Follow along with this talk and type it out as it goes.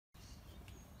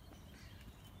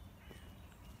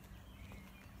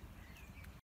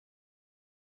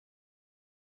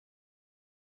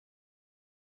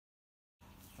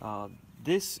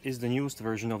This is the newest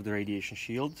version of the radiation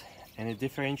shield, and it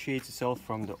differentiates itself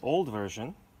from the old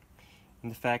version in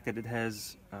the fact that it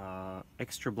has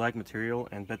extra black material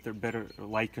and better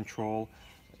light control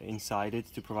inside it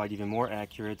to provide even more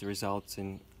accurate results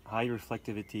in high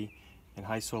reflectivity and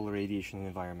high solar radiation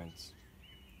environments.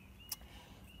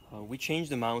 We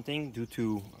changed the mounting due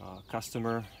to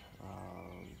customer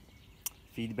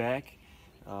feedback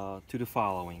to the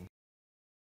following.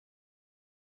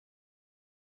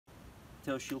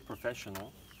 MeteoShield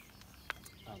Professional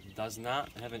does not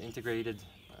have an integrated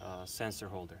sensor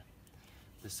holder.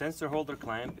 The sensor holder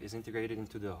clamp is integrated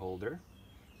into the holder,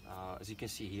 as you can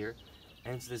see here,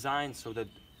 and it's designed so that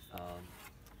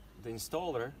the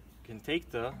installer can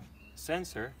take the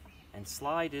sensor and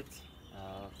slide it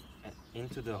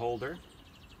into the holder,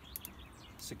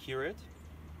 secure it,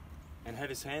 and have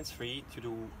his hands free to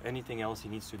do anything else he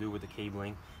needs to do with the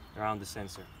cabling around the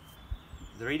sensor.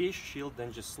 The radiation shield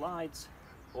then just slides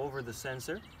over the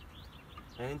sensor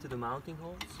and into the mounting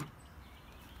holes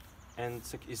and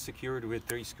is secured with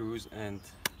 3 screws, and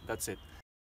that's it.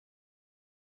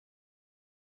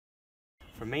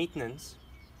 For maintenance,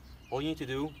 all you need to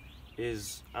do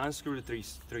is unscrew the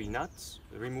three nuts,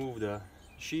 remove the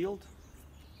shield.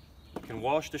 You can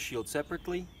wash the shield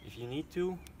separately if you need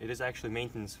to. It is actually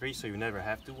maintenance free, so you never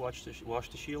have to wash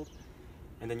the shield.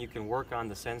 And then you can work on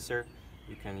the sensor.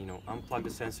 You can, unplug the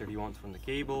sensor if you want from the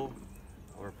cable,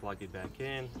 or plug it back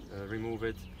in, remove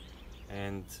it,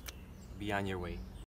 and be on your way.